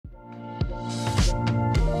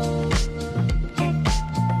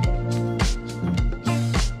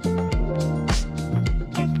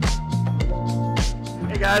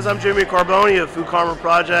guys, I'm Jimmy Carboni of Food Karma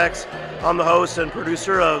Projects. I'm the host and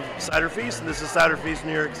producer of CiderFeast, and this is CiderFeast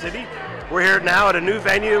New York City. We're here now at a new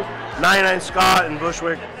venue, 99 Scott in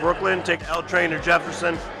Bushwick, Brooklyn. Take the L train to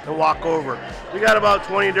Jefferson and walk over. We got about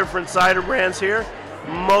 20 different cider brands here,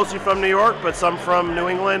 mostly from New York, but some from New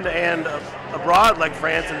England and abroad, like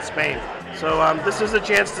France and Spain. So this is a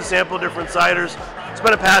chance to sample different ciders. It's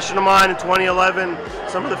been a passion of mine. In 2011,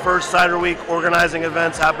 some of the first Cider Week organizing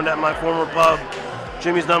events happened at my former pub,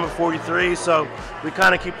 Jimmy's Number 43, so we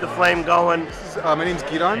kind of keep the flame going. My name's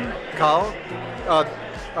Giron Kal.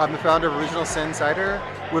 I'm the founder of Original Sin Cider.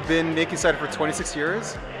 We've been making cider for 26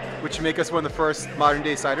 years, which make us one of the first modern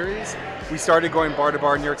day cideries. We started going bar to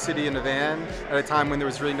bar in New York City in a van at a time when there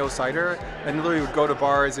was really no cider, and literally would go to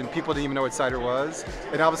bars and people didn't even know what cider was.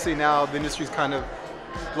 And obviously now the industry's kind of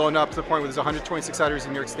blown up to the point where there's 126 cideries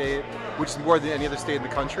in New York State, which is more than any other state in the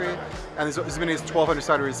country, and there's as many as 1,200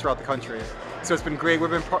 cideries throughout the country. So it's been great. We've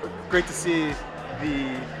been great to see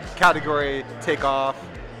the category take off,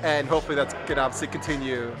 and hopefully that's going to obviously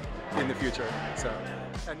continue in the future. So,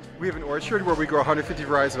 and we have an orchard where we grow 150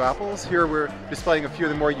 varieties of apples. Here we're displaying a few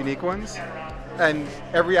of the more unique ones, and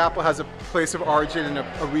every apple has a place of origin and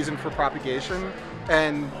a reason for propagation.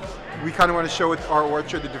 And we kind of want to show with our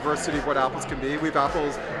orchard the diversity of what apples can be. We have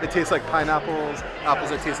apples that taste like pineapples,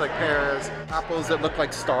 apples that taste like pears, apples that look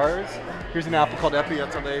like stars. Here's an apple called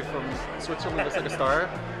Epiatale from Switzerland, looks like a star.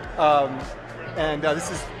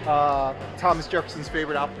 This is Thomas Jefferson's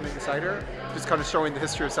favorite apple to make a cider, just kind of showing the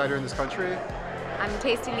history of cider in this country. I'm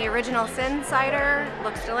tasting the Original Sin cider.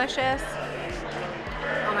 Looks delicious.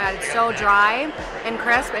 Oh my god, it's so dry and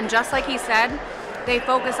crisp, and just like he said, they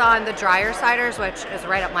focus on the drier ciders, which is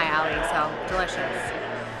right up my alley, so delicious.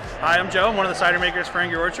 Hi, I'm Joe. I'm one of the cider makers for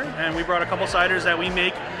Angry Orchard, and we brought a couple ciders that we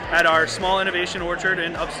make at our small innovation orchard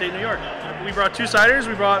in upstate New York. We brought two ciders.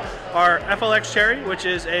 We brought our FLX Cherry, which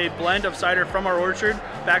is a blend of cider from our orchard,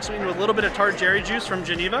 back sweetened with a little bit of tart cherry juice from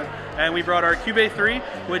Geneva. And we brought our Cube 3,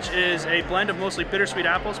 which is a blend of mostly bittersweet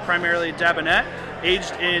apples, primarily Dabinette,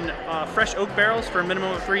 aged in fresh oak barrels for a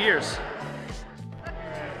minimum of 3 years.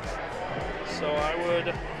 So I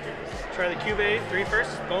would try the Cube 3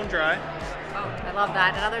 first, bone dry. Oh, I love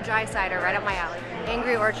that. Another dry cider right up my alley.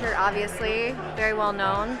 Angry Orchard, obviously, very well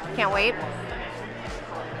known. Can't wait.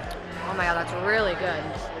 Oh my god, that's really good.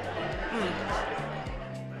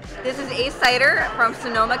 This is Ace Cider from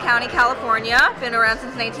Sonoma County, California. Been around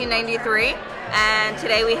since 1993. And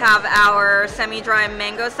today we have our semi-dry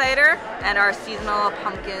mango cider and our seasonal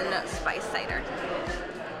pumpkin spice cider.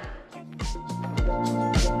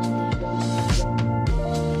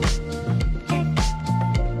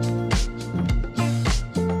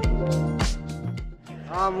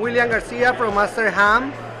 I'm William Garcia from Master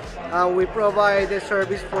Ham. We provide the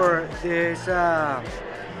service for this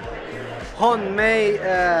homemade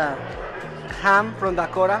ham from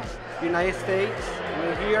Dakota, United States,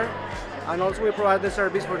 here. And also we provide the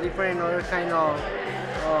service for different other kind of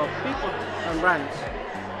people and brands.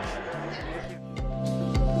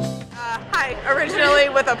 Hi, originally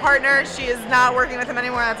with a partner. She is not working with him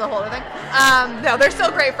anymore. That's a whole other thing. No, they're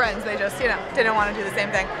still great friends. They just, didn't want to do the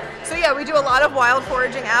same thing. So yeah, we do a lot of wild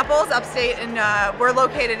foraging apples upstate, and we're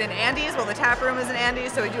located in Andes. Well, the tap room is in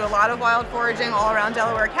Andes, so we do a lot of wild foraging all around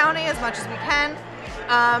Delaware County as much as we can.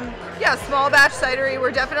 Yeah, small batch cidery.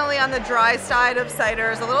 We're definitely on the dry side of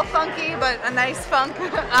ciders. A little funky, but a nice funk.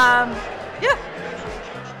 Yeah.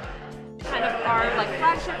 Kind of our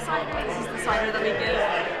flagship cider. This is the cider that we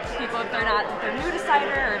give people if they're new to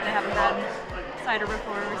cider or if they haven't had cider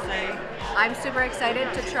before. I'm super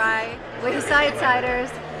excited to try Wayside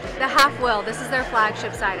ciders. The Half Will. This is their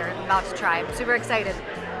flagship cider. I'm about to try. I'm super excited.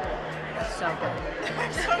 It's so good.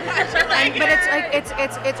 But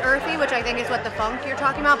it's earthy, which I think is what the funk you're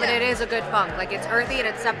talking about. But it is a good funk. It's earthy and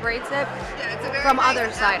it separates it from other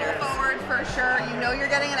ciders. Forward for sure. You know you're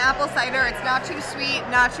getting an apple cider. It's not too sweet,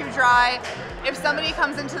 not too dry. If somebody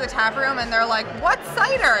comes into the tap room and they're like, "What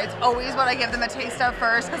cider?" It's always what I give them a taste of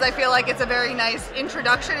first, because I feel like it's a very nice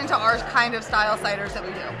introduction into our kind of style ciders that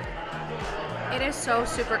we do. It is so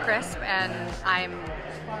super crisp, and I'm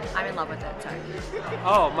in love with it. Sorry.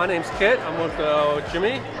 Oh, my name's Kit. I'm with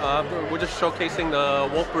Jimmy. We're just showcasing the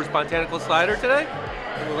Wöffler's Botanical Cider today.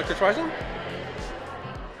 Would you like to try some?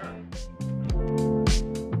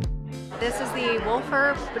 This is the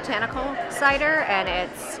Wöffler Botanical Cider, and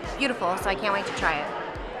it's beautiful, so I can't wait to try it.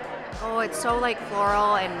 Oh, it's so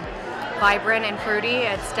floral and vibrant and fruity.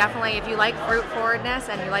 It's definitely, if you like fruit forwardness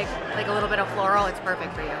and you like a little bit of floral, it's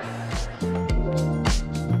perfect for you.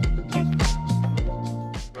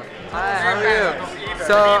 Hi, how are you?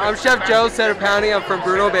 So I'm Chef Joe Center Pounding. I'm from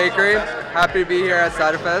Bruno Bakery. Happy to be here at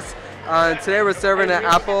CiderFest. Today we're serving an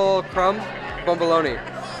apple crumb bomboloni.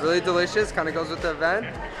 Really delicious, kind of goes with the event,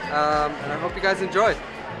 and I hope you guys enjoy.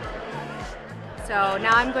 So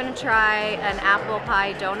now I'm going to try an apple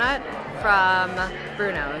pie donut from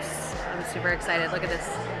Bruno's. I'm super excited. Look at this.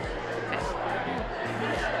 Okay.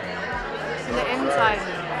 And the inside,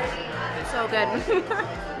 so good.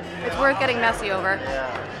 It's worth getting messy over.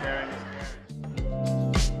 Yeah, sharing.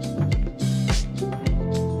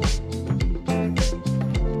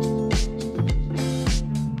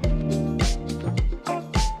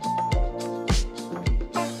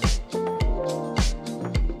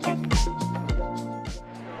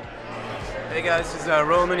 Hey guys, this is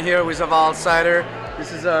Roman here with Aval Cider.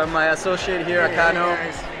 This is my associate here, Akano.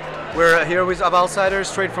 We're here with Aval Cider,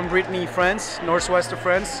 straight from Brittany, France, northwest of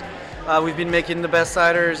France. We've been making the best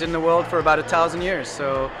ciders in the world for about 1,000 years.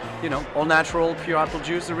 So, you know, all natural, pure apple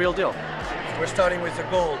juice, the real deal. We're starting with the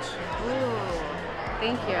gold. Ooh,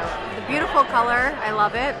 thank you. The beautiful color, I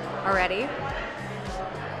love it already.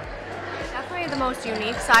 Definitely the most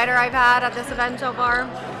unique cider I've had at this event so far.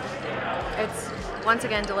 It's once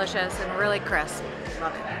again delicious and really crisp.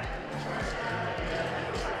 Love it.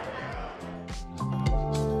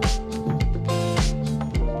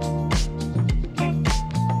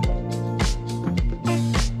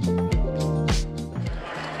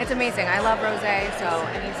 It's amazing. I love rosé, so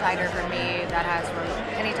any cider for me that has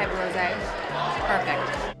any type of rosé, perfect.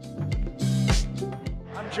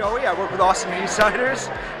 I'm Joey. I work with Austin East Ciders.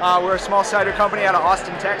 We're a small cider company out of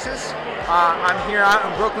Austin, Texas. I'm here out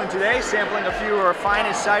in Brooklyn today sampling a few of our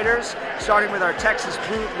finest ciders, starting with our Texas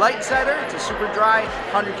Brute Light Cider. It's a super dry,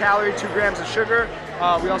 100 calorie, 2 grams of sugar.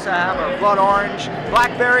 We also have our Blood Orange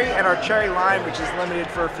Blackberry and our Cherry Lime, which is limited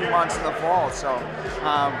for a few months in the fall. So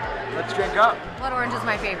let's drink up. Blood Orange is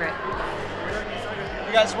my favorite.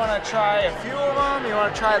 You guys want to try a few of them? You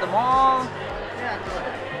want to try them all?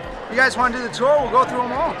 You guys want to do the tour? We'll go through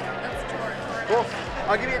them all. Cool.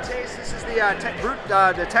 I'll give you a taste. This is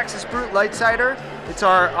the Texas Brute Light Cider. It's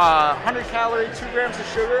our 100 calorie, 2 grams of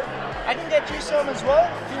sugar. I can get you some as well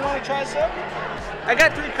if you want to try some. I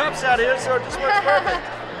got 3 cups out here, so it just works perfect.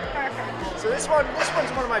 So this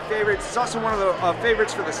one's one of my favorites. It's also one of the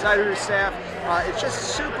favorites for the cider staff. It's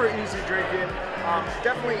just super easy drinking.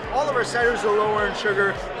 Definitely, all of our ciders are lower in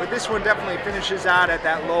sugar, but this one definitely finishes out at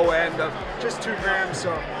that low end of just 2 grams.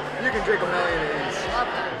 So you can drink a million of these.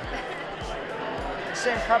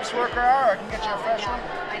 Same cups work out, or I can get you a fresh one?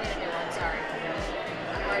 I need a new one, sorry.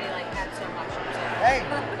 I've already had so much. Hey,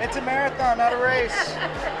 it's a marathon, not a race.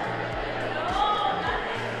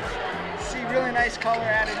 See, really nice color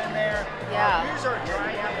added in there. Yeah. Here's our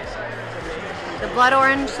dry apple cider. The Blood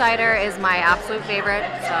Orange Cider is my absolute favorite,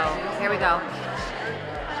 so here we go.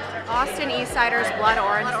 Austin East Cider's Blood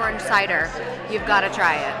Orange Cider. You've got to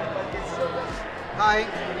try it. Hi,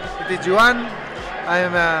 it is Joan. I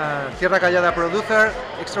am a Tierra Callada producer,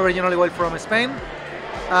 extra virgin olive oil from Spain,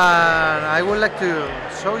 and I would like to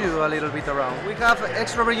show you a little bit around. We have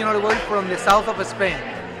extra virgin olive oil from the south of Spain,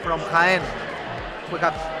 from Jaén. We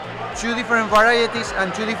have 2 different varieties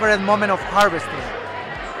and 2 different moments of harvesting.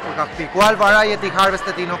 We have Picual variety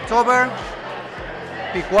harvested in October,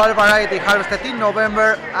 Picual variety harvested in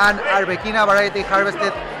November, and Arbequina variety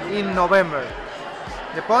harvested in November.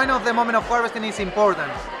 The point of the moment of harvesting is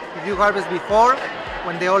important. If you harvest before,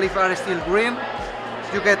 when the olives are still green,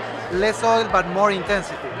 you get less oil but more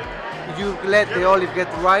intensity. If you let the olive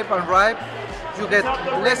get ripe, you get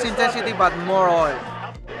less intensity but more oil.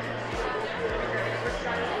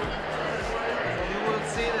 You will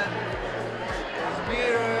see that it's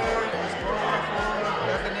bitter, it's powerful,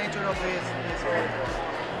 that's the nature of this oil.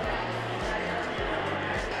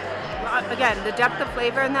 Again, the depth of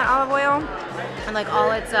flavor in that olive oil, and like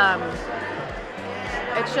all its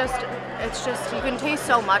it's just you can taste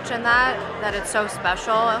so much in that it's so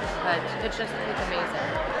special, but it's amazing.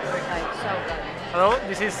 Like so good. Hello,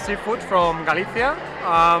 this is seafood from Galicia.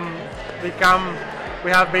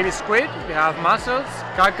 We have baby squid, we have mussels,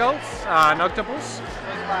 cockles, and octopus.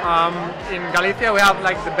 In Galicia we have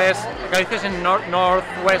like the best. Galicia is in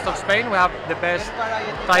northwest of Spain. We have the best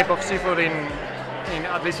type of seafood in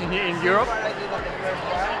at least in Europe.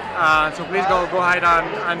 So please go ahead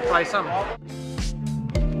and try some.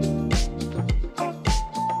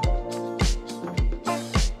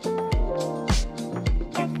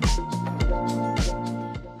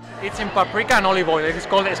 It's in paprika and olive oil. It's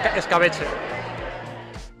called escabeche.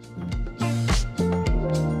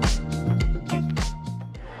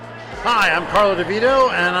 Hi, I'm Carlo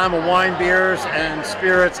DeVito, and I'm a wine, beers, and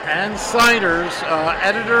spirits and ciders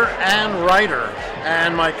editor and writer.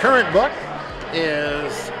 And my current book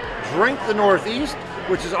is Drink the Northeast,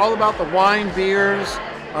 which is all about the wine, beers,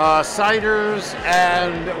 ciders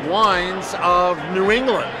and wines of New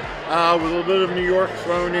England, with a little bit of New York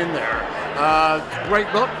thrown in there.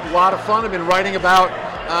 Great book, a lot of fun. I've been writing about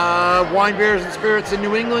wine, beers, and spirits in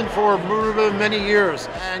New England for many years,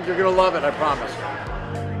 and you're going to love it, I promise.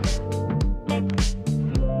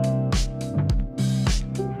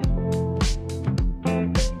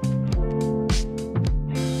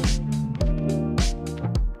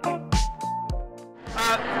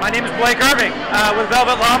 My name is Blake Irving with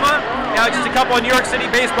Velvet Llama. Just a couple of New York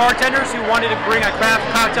City-based bartenders who wanted to bring a craft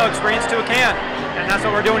cocktail experience to a can, and that's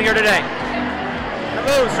what we're doing here today.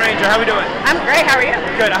 Hello, stranger. How we doing? I'm great. How are you?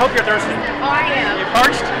 Good. I hope you're thirsty. Oh, I am. You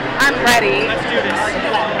parched? I'm ready. Let's do this.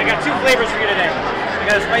 I got two flavors for you today. I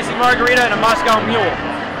got a spicy margarita and a Moscow Mule.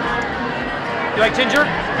 You like ginger?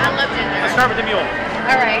 I love ginger. Let's start with the Mule.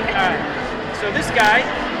 All right. All right. So this guy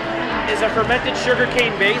is a fermented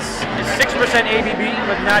sugarcane base. It's 6% ABV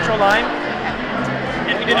with natural lime.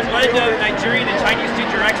 And we did a blend of Nigerian and Chinese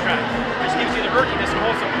ginger extract, which gives you the earthiness and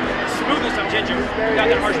wholesome smoothness of ginger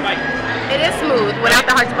without that harsh bite. It is smooth without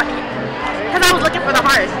the harsh bite. Because I was looking for the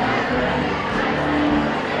harsh.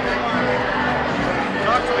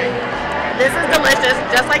 Talk to me. This is delicious,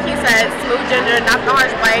 just like he said, smooth ginger, not the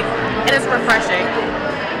harsh bite, and it's refreshing.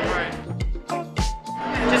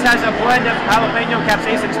 Just has a blend of jalapeno,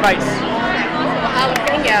 capsaicin spice.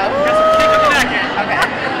 Jalapeno. Got some kick on the back end. Okay.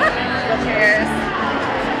 Cheers.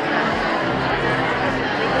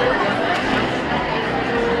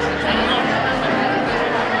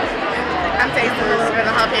 I'm tasting this for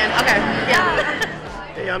the jalapeno. Okay.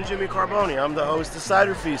 Yeah. Hey, I'm Jimmy Carboni. I'm the host of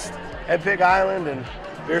Cider Feast at Pig Island and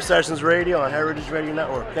Beer Sessions Radio on Heritage Radio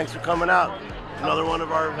Network. Thanks for coming out. Another one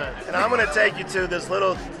of our events. And I'm going to take you to this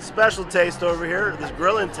little special taste over here, this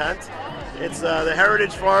grilling tent. It's the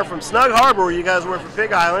Heritage Farm from Snug Harbor, where you guys work for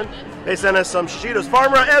Pig Island. They sent us some shishitos.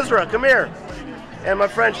 Farmer Ezra, come here. And my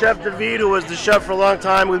friend Chef David, who was the chef for a long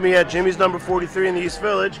time with me at Jimmy's Number 43 in the East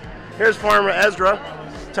Village. Here's Farmer Ezra.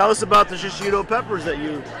 Tell us about the shishito peppers that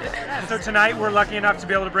you... So tonight we're lucky enough to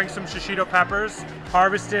be able to bring some shishito peppers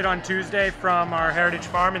harvested on Tuesday from our Heritage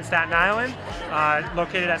Farm in Staten Island,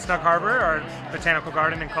 located at Snug Harbor, our botanical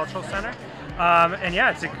garden and cultural center. And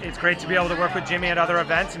yeah, it's great to be able to work with Jimmy at other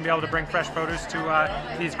events and be able to bring fresh produce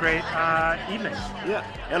to these great evenings. Yeah,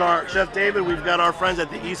 and our Chef David, we've got our friends at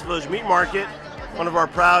the East Village Meat Market, one of our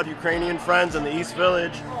proud Ukrainian friends in the East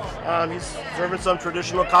Village. He's serving some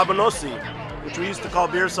traditional kabanosi, which we used to call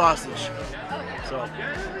beer sausage.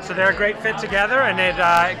 So they're a great fit together, and it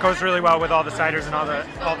goes really well with all the ciders and all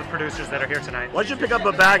the producers that are here tonight. Why don't you pick up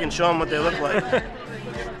a bag and show them what they look like?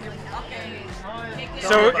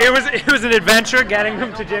 So it was an adventure getting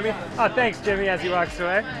them to Jimmy. Oh, thanks, Jimmy, as he walks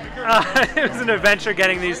away. It was an adventure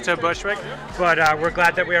getting these to Bushwick, but we're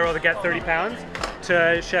glad that we were able to get 30 pounds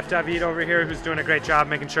to Chef David over here, who's doing a great job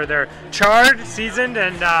making sure they're charred, seasoned,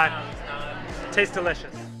 and taste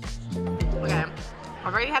delicious. Okay. I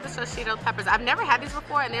already had the shishito peppers. I've never had these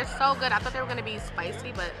before, and they're so good. I thought they were going to be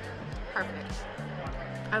spicy, but perfect.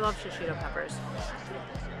 I love shishito peppers.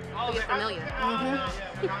 You get familiar.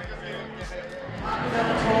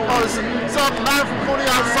 So Matt from Coney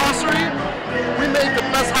Island Saucery, we make the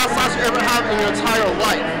best hot sauce you ever have in your entire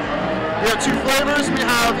life. We have two flavors. We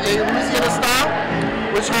have a Louisiana style,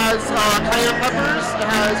 which has cayenne peppers, it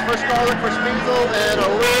has fresh garlic, fresh basil, and a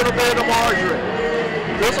little bit of margarine.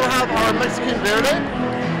 We also have our Mexican verde,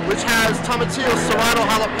 which has tomatillo, serrano,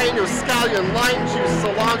 jalapeno, scallion, lime juice,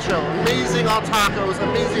 cilantro. Amazing on tacos,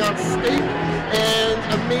 amazing on steak, and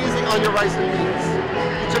amazing on your rice and beans.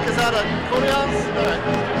 You check us out at Coney Island. Alright.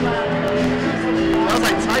 That was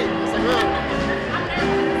like tight. I was like, man.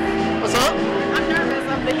 What's up? I'm nervous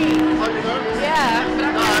of the heat. Oh, you're nervous? Yeah.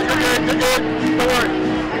 You're good, you're good. Don't worry.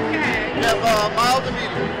 Okay. We have mild and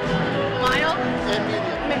medium. Mild? And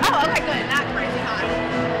medium. Oh, okay, good. Not crazy hot.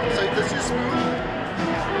 So this is smooth.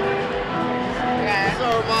 Okay. So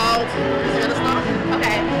mild. Louisiana style.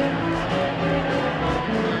 Okay.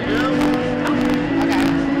 Medium. Okay.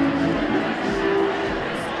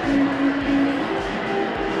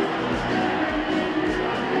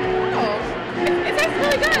 Oh, it tastes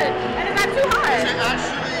really good, and it's not too hot. Is it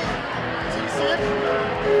actually decent?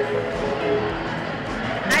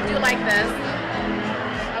 I do like this.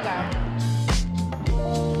 Okay.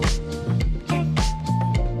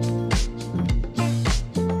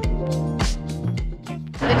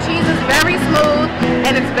 The cheese is very smooth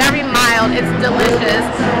and it's very mild. It's delicious.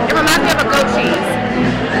 It reminds me of a goat cheese.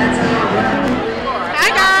 Hi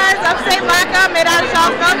guys, upstate vodka made out of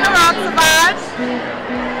Charlottesville, New York, Sauvage.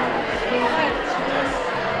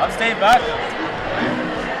 Upstate vodka.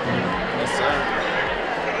 Yes, sir.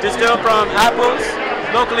 Distilled from apples,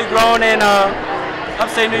 locally grown in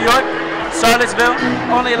upstate New York, Charlottesville,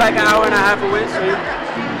 only like an hour and a half away. So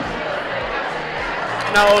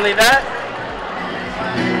not only that,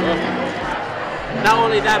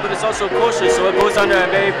 but it's also kosher, so it goes under a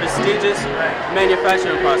very prestigious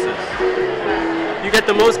manufacturing process. You get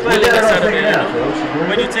the most cleanliness out of it, you know?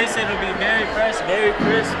 When you taste it, it'll be very fresh, very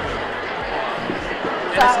crisp.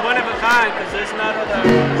 And it's one of a kind, because there's no other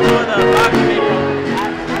vodka made from.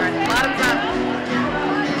 Bottoms up.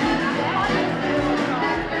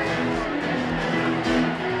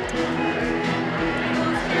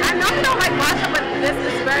 I normally don't like vodka, but this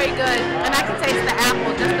is very good, and I can taste the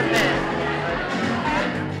apple just a bit.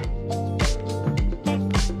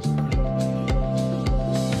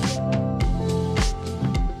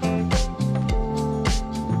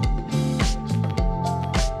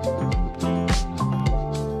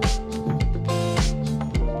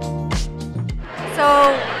 So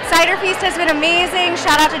CiderFeast has been amazing.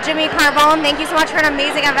 Shout out to Jimmy Carbone. Thank you so much for an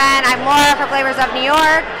amazing event. I'm Laura for Flavors of New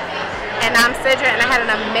York. And I'm Sidra, and I had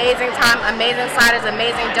an amazing time. Amazing ciders,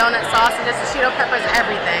 amazing donut sauce, and just shishito peppers,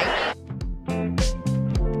 everything.